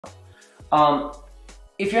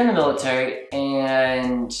If you're in the military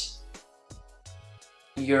and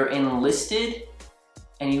you're enlisted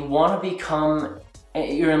and you want to become,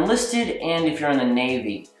 you're enlisted, and if you're in the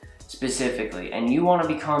Navy specifically, and you want to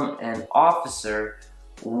become an officer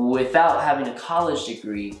without having a college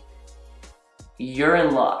degree, you're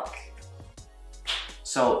in luck.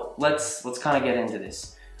 So let's kind of get into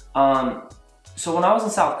this. So when I was in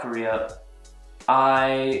South Korea,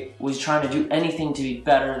 I was trying to do anything to be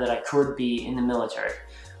better that I could be in the military.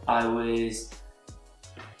 I was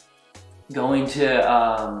going to,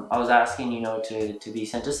 I was asking, you know, to be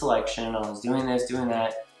sent to selection. I was doing this, doing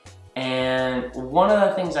that. And one of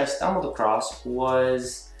the things I stumbled across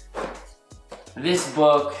was this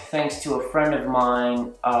book, thanks to a friend of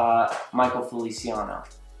mine, Michael Feliciano.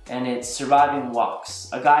 And it's Surviving Walks,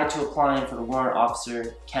 a guide to applying for the Warrant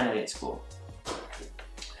Officer Candidate School.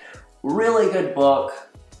 Really good book,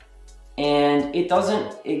 and it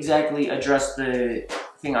doesn't exactly address the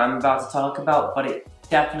thing I'm about to talk about, but it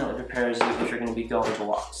definitely prepares you if you're going to be going to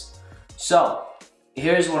walks. So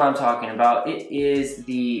here's what I'm talking about. It is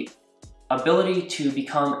the ability to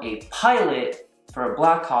become a pilot for a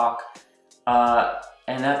Blackhawk,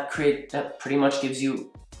 and that pretty much gives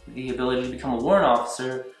you the ability to become a warrant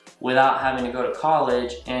officer without having to go to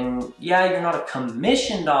college. And yeah, you're not a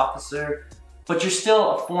commissioned officer, but you're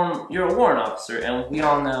still you're a warrant officer, and we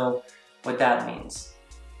all know what that means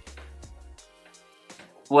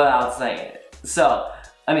without saying it. So,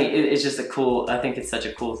 I mean, it's just I think it's such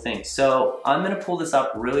a cool thing. So I'm gonna pull this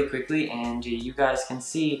up really quickly and you guys can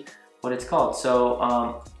see what it's called.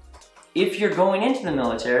 So if you're going into the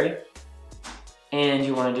military and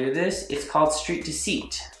you wanna do this, it's called street to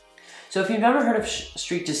seat. So if you've never heard of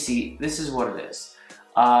street to seat, this is what it is.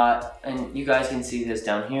 And you guys can see this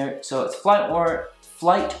down here. So it's flight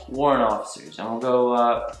warrant officers, and we'll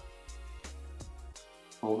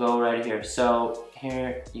go right here. So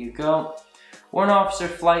here you go. Warrant Officer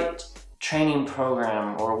Flight Training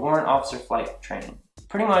Program, or Warrant Officer Flight Training.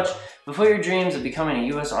 Pretty much, before your dreams of becoming a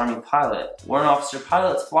U.S. Army pilot, Warrant Officer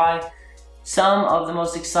pilots fly some of the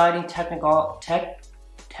most exciting technologically,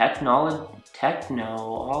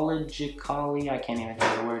 I can't even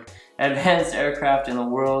say the word, advanced aircraft in the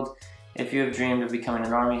world. If you have dreamed of becoming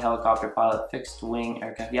an Army helicopter pilot, fixed wing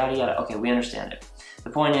aircraft, yada yada. Okay, we understand it. The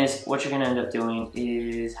point is, what you're gonna end up doing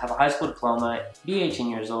is have a high school diploma, be 18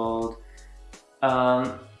 years old, pass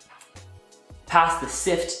the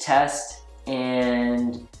SIFT test,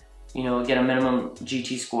 and get a minimum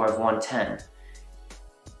GT score of 110.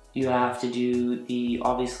 You have to do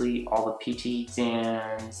obviously all the PT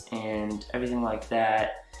exams and everything like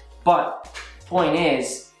that. But point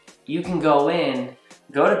is, you can go to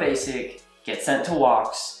basic, get sent to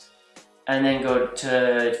walks, and then go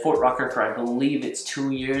to Fort Rucker for, I believe it's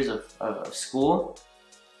 2 years of school.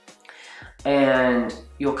 And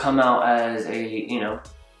you'll come out as a,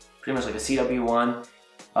 pretty much like a CW1,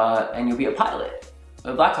 and you'll be a pilot,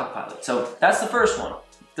 a Blackhawk pilot. So that's the first one.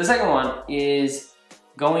 The second one is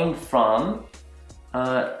going from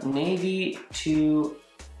Navy to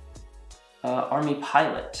Army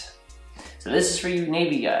pilot. So this is for you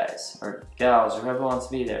Navy guys, or gals, or whoever wants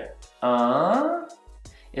to be there.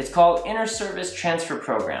 It's called Inter-Service Transfer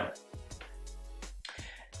Program.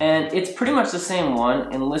 And it's pretty much the same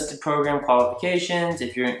one, enlisted program qualifications.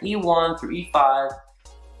 If you're an E1 through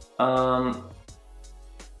E5,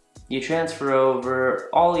 you transfer over.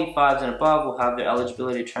 All E5s and above will have their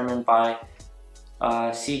eligibility determined by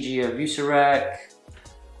CG of USAREC.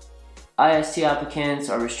 IST applicants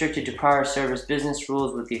are restricted to prior service business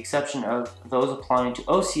rules with the exception of those applying to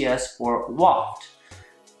OCS or WAFT.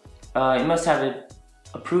 You must have an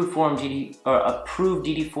approved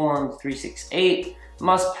DD form 368,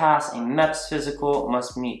 must pass a MEPS physical,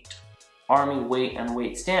 must meet Army weight and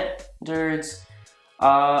weight standards. You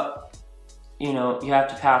have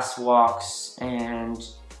to pass walks, and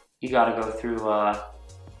you gotta go through the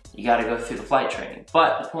flight training.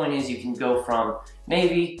 But the point is, you can go from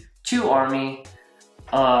Navy to Army,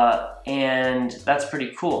 and that's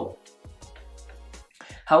pretty cool.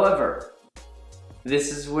 However,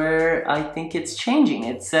 this is where I think it's changing.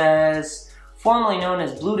 It says, formerly known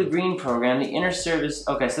as Blue to Green program, the inter-service,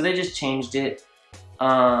 okay, so they just changed it.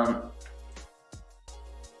 And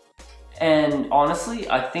honestly,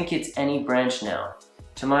 I think it's any branch now.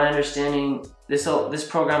 To my understanding, this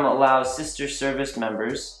program allows sister service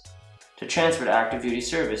members to transfer to active duty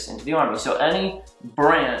service into the Army. So any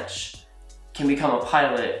branch can become a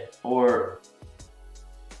pilot, or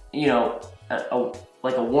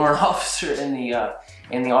like a warrant officer in the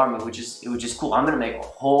Army, which is cool. I'm gonna make a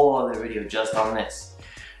whole other video just on this.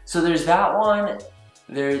 So there's that one,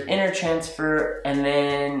 there's inter-transfer, and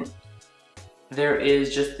then there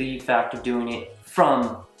is just the fact of doing it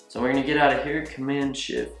from. So we're gonna get out of here, Command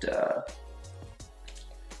Shift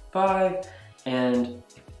 5, and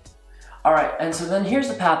all right, and so then here's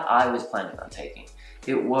the path I was planning on taking.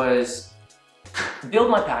 It was build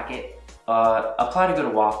my packet, apply to go to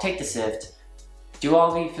WAF, take the SIFT, do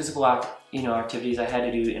all the physical activities I had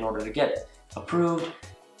to do in order to get approved,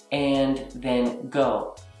 and then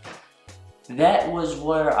go. That was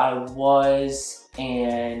where I was,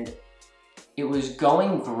 and it was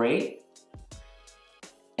going great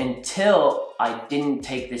until I didn't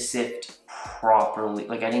take the SIFT properly.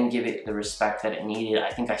 Like, I didn't give it the respect that it needed.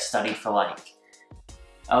 I think I studied for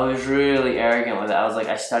I was really arrogant with it. I was like,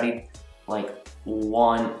 I studied like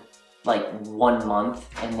one month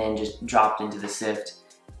and then just dropped into the SIFT.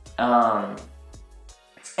 And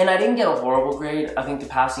I didn't get a horrible grade. I think the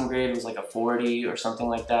passing grade was like a 40 or something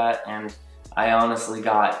like that. And I honestly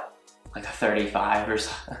got like a 35 or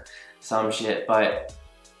some shit. But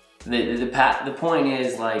the point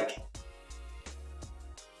is, like,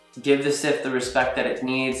 give the SIFT the respect that it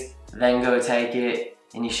needs, then go take it,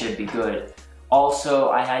 and you should be good. Also,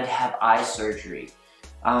 I had to have eye surgery.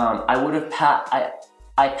 I would have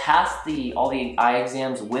I passed all the eye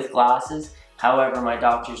exams with glasses. However, my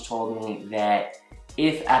doctors told me that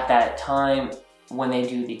if at that time, when they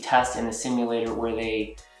do the test in the simulator where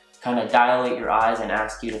they kind of dilate your eyes and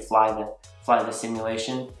ask you to fly the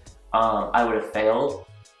simulation, I would have failed.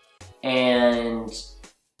 And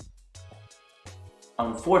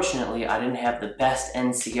unfortunately, I didn't have the best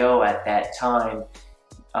NCO at that time,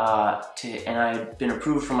 and I had been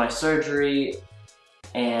approved for my surgery,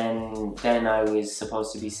 and then I was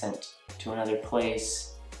supposed to be sent to another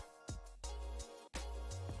place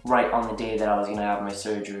right on the day that I was gonna have my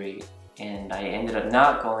surgery, and I ended up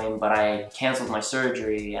not going, but I canceled my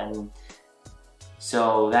surgery, and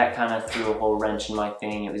so that kind of threw a whole wrench in my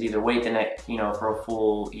thing. It was either wait the next, for a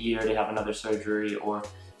full year to have another surgery, or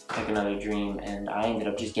pick another dream, and I ended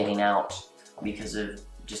up just getting out because of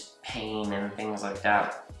just pain and things like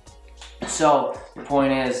that. So the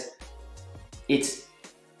point is, it's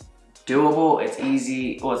doable, it's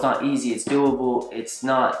easy. Well, it's not easy, it's doable. It's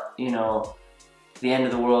not, the end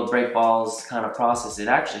of the world, break balls kind of process. It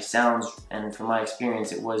actually sounds, and from my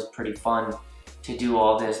experience, it was pretty fun to do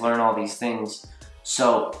all this, learn all these things.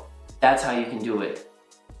 So that's how you can do it.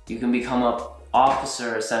 You can become an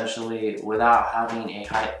officer essentially without having a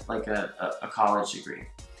college degree.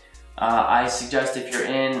 I suggest if you're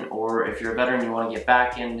in, or if you're a veteran, you want to get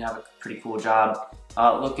back in and have a pretty cool job,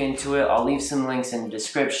 look into it. I'll leave some links in the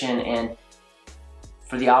description, and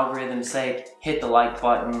for the algorithm's sake, hit the like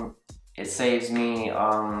button. It saves me,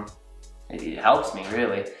 it helps me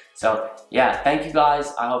really. So yeah, thank you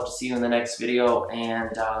guys. I hope to see you in the next video,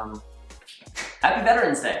 and happy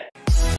Veterans Day.